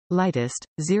Lightest,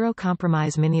 zero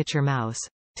compromise miniature mouse.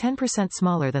 10%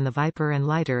 smaller than the Viper and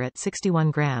lighter at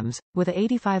 61 grams, with a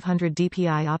 8500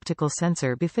 DPI optical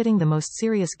sensor befitting the most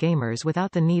serious gamers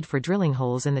without the need for drilling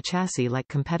holes in the chassis like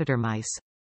competitor mice.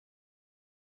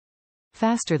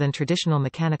 Faster than traditional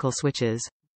mechanical switches.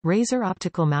 Razer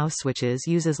optical mouse switches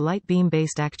uses light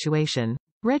beam-based actuation,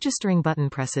 registering button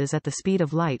presses at the speed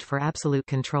of light for absolute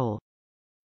control.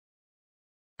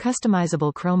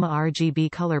 Customizable Chroma RGB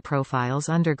color profiles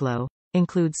Underglow.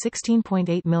 Include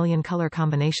 16.8 million color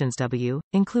combinations.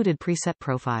 Included preset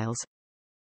profiles.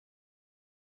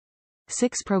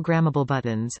 6 Programmable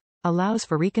Buttons. Allows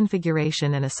for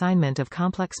reconfiguration and assignment of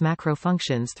complex macro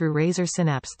functions through Razer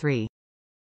Synapse 3.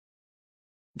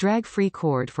 Drag-free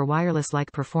cord for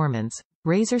wireless-like performance.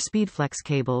 Razer Speedflex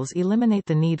cables eliminate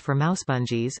the need for mouse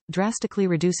bungees, drastically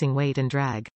reducing weight and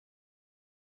drag.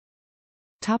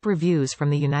 Top reviews from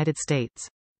the United States.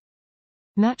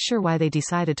 Not sure why they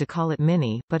decided to call it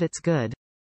mini, but it's good.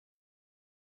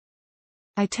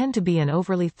 I tend to be an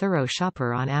overly thorough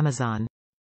shopper on Amazon.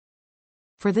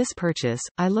 For this purchase,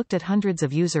 I looked at hundreds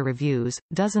of user reviews,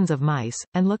 dozens of mice,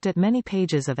 and looked at many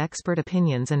pages of expert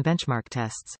opinions and benchmark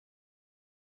tests.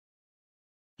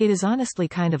 It is honestly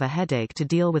kind of a headache to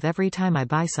deal with every time I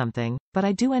buy something, but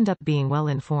I do end up being well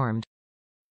informed.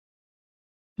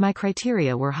 My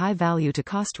criteria were high value to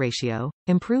cost ratio,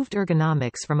 improved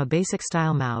ergonomics from a basic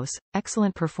style mouse,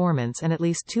 excellent performance and at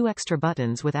least 2 extra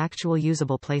buttons with actual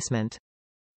usable placement.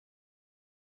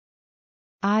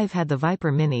 I've had the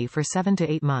Viper Mini for 7 to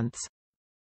 8 months.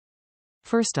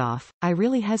 First off, I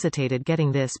really hesitated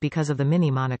getting this because of the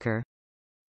Mini moniker.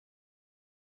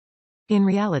 In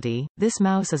reality, this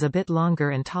mouse is a bit longer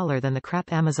and taller than the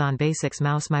crap Amazon Basics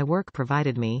mouse my work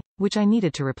provided me, which I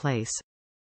needed to replace.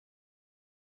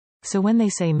 So when they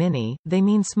say mini, they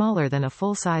mean smaller than a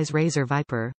full-size Razer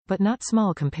Viper, but not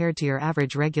small compared to your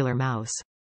average regular mouse.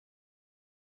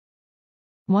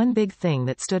 One big thing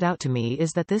that stood out to me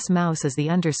is that this mouse is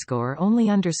the only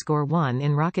 _1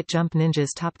 in Rocket Jump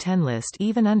Ninja's top 10 list,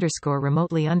 even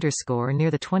remotely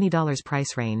near the $20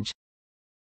 price range.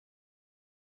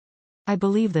 I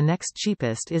believe the next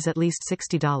cheapest is at least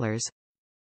 $60.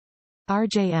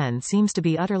 RJN seems to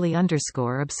be utterly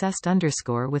obsessed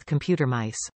with computer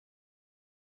mice.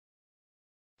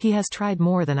 He has tried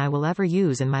more than I will ever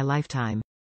use in my lifetime.